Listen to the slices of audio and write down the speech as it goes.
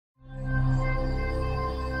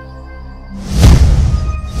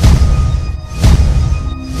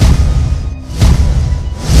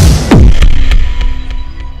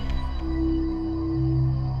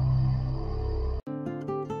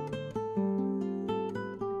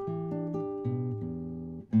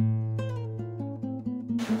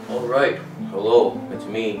Alright, hello, it's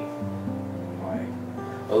me. Hi.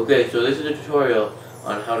 Okay, so this is a tutorial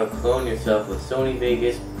on how to clone yourself with Sony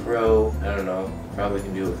Vegas Pro. I don't know, probably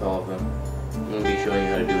can do it with all of them. I'm going to be showing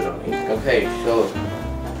you how to do it on these. Okay, so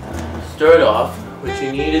start off, what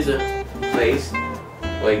you need is a place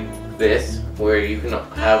like this where you can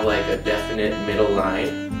have like a definite middle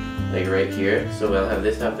line, like right here. So I'll have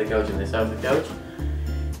this half the couch and this half the couch.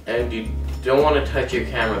 And you don't want to touch your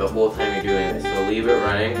camera the whole time you're doing this, so leave it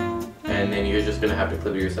running, and then you're just going to have to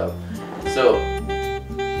clip it yourself. So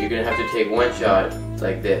you're going to have to take one shot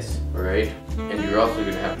like this, alright? And you're also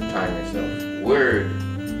going to have to time yourself.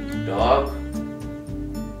 Word, dog.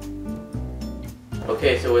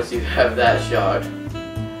 Okay, so once you have that shot,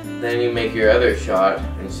 then you make your other shot,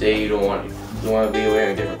 and say you want to be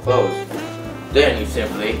wearing different clothes. Then you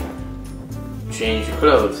simply change your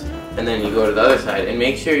clothes. And then you go to the other side, and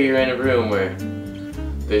make sure you're in a room where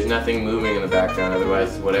there's nothing moving in the background,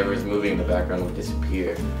 otherwise whatever's moving in the background will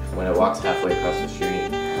disappear when it walks halfway across the street.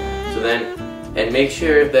 So then, and make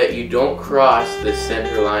sure that you don't cross the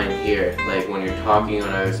center line here, like when you're talking on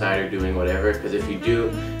either side or doing whatever, because if you do,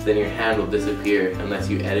 then your hand will disappear unless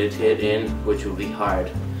you edit it in, which will be hard.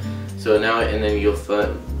 So now, and then you'll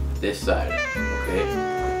flip this side, okay,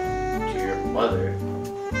 to your mother.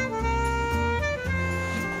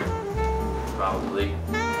 Probably.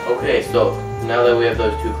 Okay, so now that we have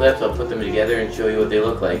those two clips, I'll put them together and show you what they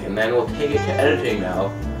look like, and then we'll take it to editing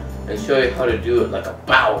now and show you how to do it like a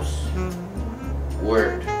boss.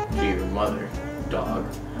 Word to your mother, dog.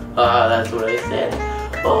 That's what I said.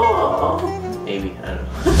 Oh, maybe, I don't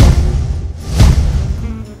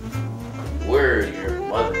know. Word to your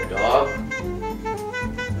mother, dog.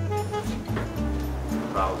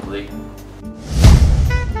 Probably.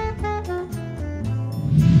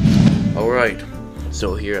 Alright,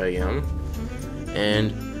 so here I am,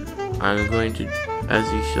 and I'm going to, as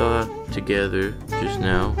you saw together just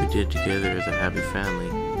now, we did together as a happy family,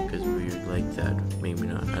 because we're like that, maybe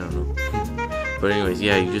not, I don't know. But anyways,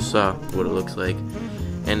 yeah, you just saw what it looks like,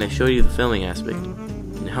 and I showed you the filming aspect,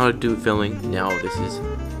 and how to do filming. Now this is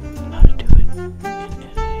how to do it in editing.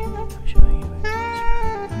 I'm showing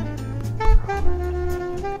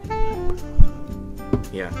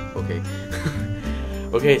you. Yeah, okay.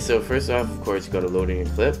 Okay, so first off, of course, you gotta load in your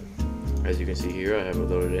clip. As you can see here, I have it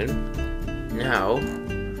loaded in. Now,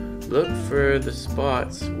 look for the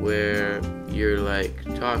spots where you're like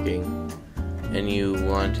talking and you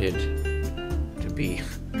want it to be.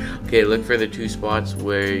 Okay, look for the two spots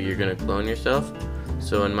where you're gonna clone yourself.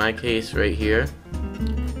 So in my case, right here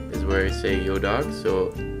is where I say yo dog.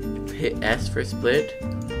 So hit S for split,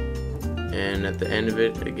 and at the end of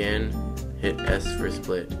it, again, hit S for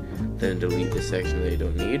split. Then delete the section that you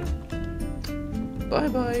don't need. Bye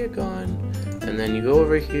bye, you're gone. And then you go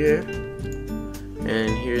over here, and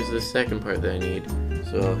here's the second part that I need.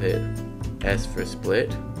 So I'll hit S for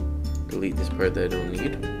split, delete this part that I don't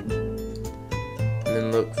need, and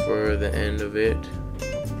then look for the end of it,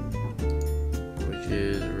 which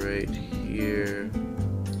is right here.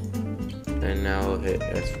 And now I'll hit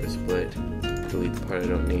S for split, delete the part I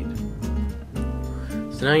don't need.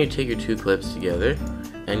 So now you take your two clips together,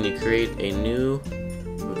 and you create a new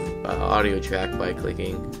audio track by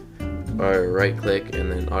clicking, or right click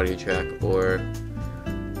and then audio track, or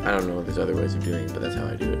I don't know, there's other ways of doing it, but that's how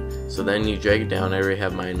I do it. So then you drag it down. I already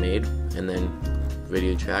have mine made, and then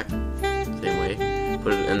video track, same way.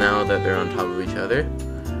 Put it, and now that they're on top of each other,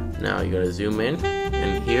 now you gotta zoom in,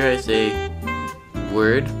 and here I say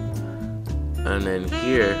word, and then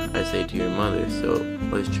here I say to your mother. So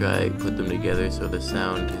let's try put them together so the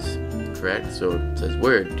sound is correct. So it says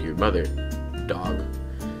word to your mother, dog.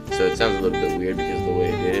 So it sounds a little bit weird because of the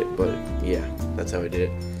way I did it, but yeah, that's how I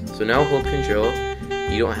did it. So now hold control.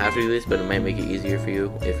 You don't have to do this, but it might make it easier for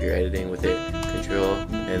you if you're editing with it. Control,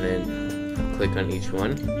 and then click on each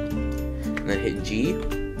one, and then hit G,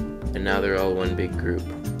 and now they're all one big group.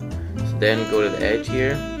 So then go to the edge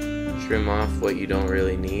here, trim off what you don't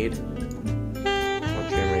really need. I'll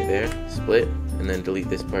trim right there, split, and then delete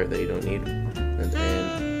this part that you don't need, and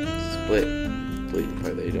split, delete the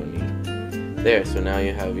part that you don't need. There, so now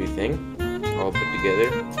you have your thing all put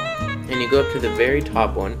together, and you go up to the very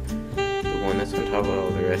top one, the one that's on top of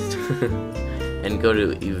all the rest, and go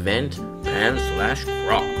to event pan /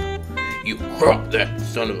 crop. You crop that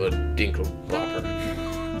son of a dinkle bopper.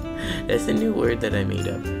 That's a new word that I made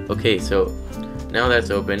up. Okay, so now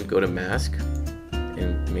that's open, go to mask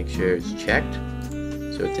and make sure it's checked,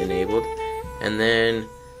 so it's enabled, and then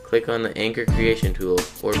click on the anchor creation tool,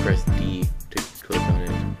 or press D to click on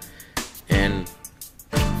it, and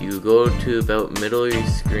you go to about middle of your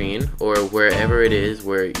screen, or wherever it is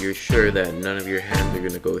where you're sure that none of your hands are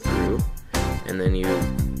gonna go through, and then you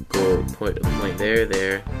go point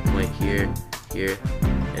there, point here,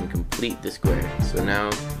 and complete the square. So now,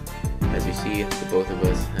 as you see, the both of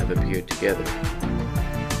us have appeared together.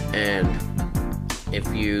 And if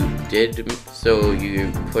you did, so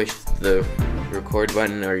you push the record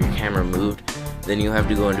button or your camera moved, then you have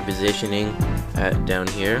to go into positioning down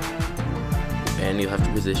here, and you have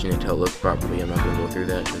to position it to look properly. I'm not going to go through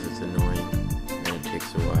that because it's annoying and it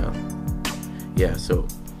takes a while. Yeah, so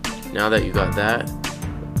now that you got that,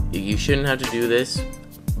 you shouldn't have to do this,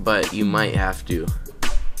 but you might have to.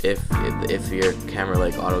 If your camera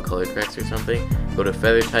like auto color corrects or something, go to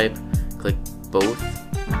feather type, click both,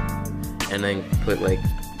 and then put like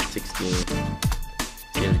 16.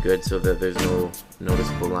 Seems good, so that there's no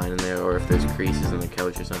noticeable line in there, or if there's creases in the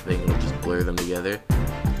couch or something, it'll just blur them together.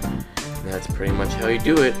 And that's pretty much how you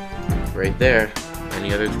do it, right there.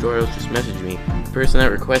 Any other tutorials, just message me. The person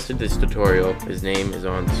that requested this tutorial, his name is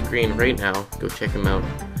on the screen right now. Go check him out.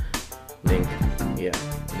 Link, yeah,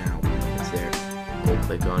 now it's there. Go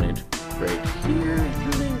click on it right here. Is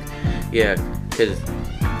the link. Yeah, because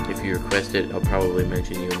if you request it, I'll probably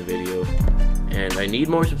mention you in the video. And I need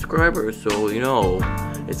more subscribers, so you know,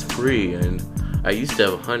 it's free. And I used to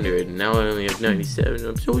have 100, and now I only have 97.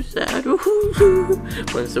 I'm so sad.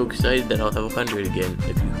 But I'm so excited that I'll have 100 again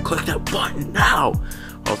if you click that button now.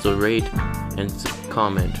 Also rate and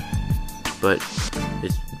comment. But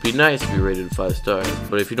it'd be nice if you rated it 5 stars.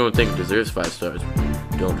 But if you don't think it deserves 5 stars,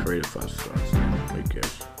 don't rate it 5 stars, I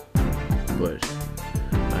guess. But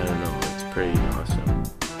I don't know, it's pretty awesome.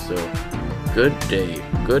 So good day,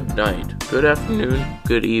 good night, good afternoon,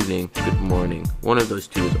 good evening, good morning. One of those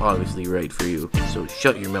two is obviously right for you, so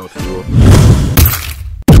shut your mouth, fool.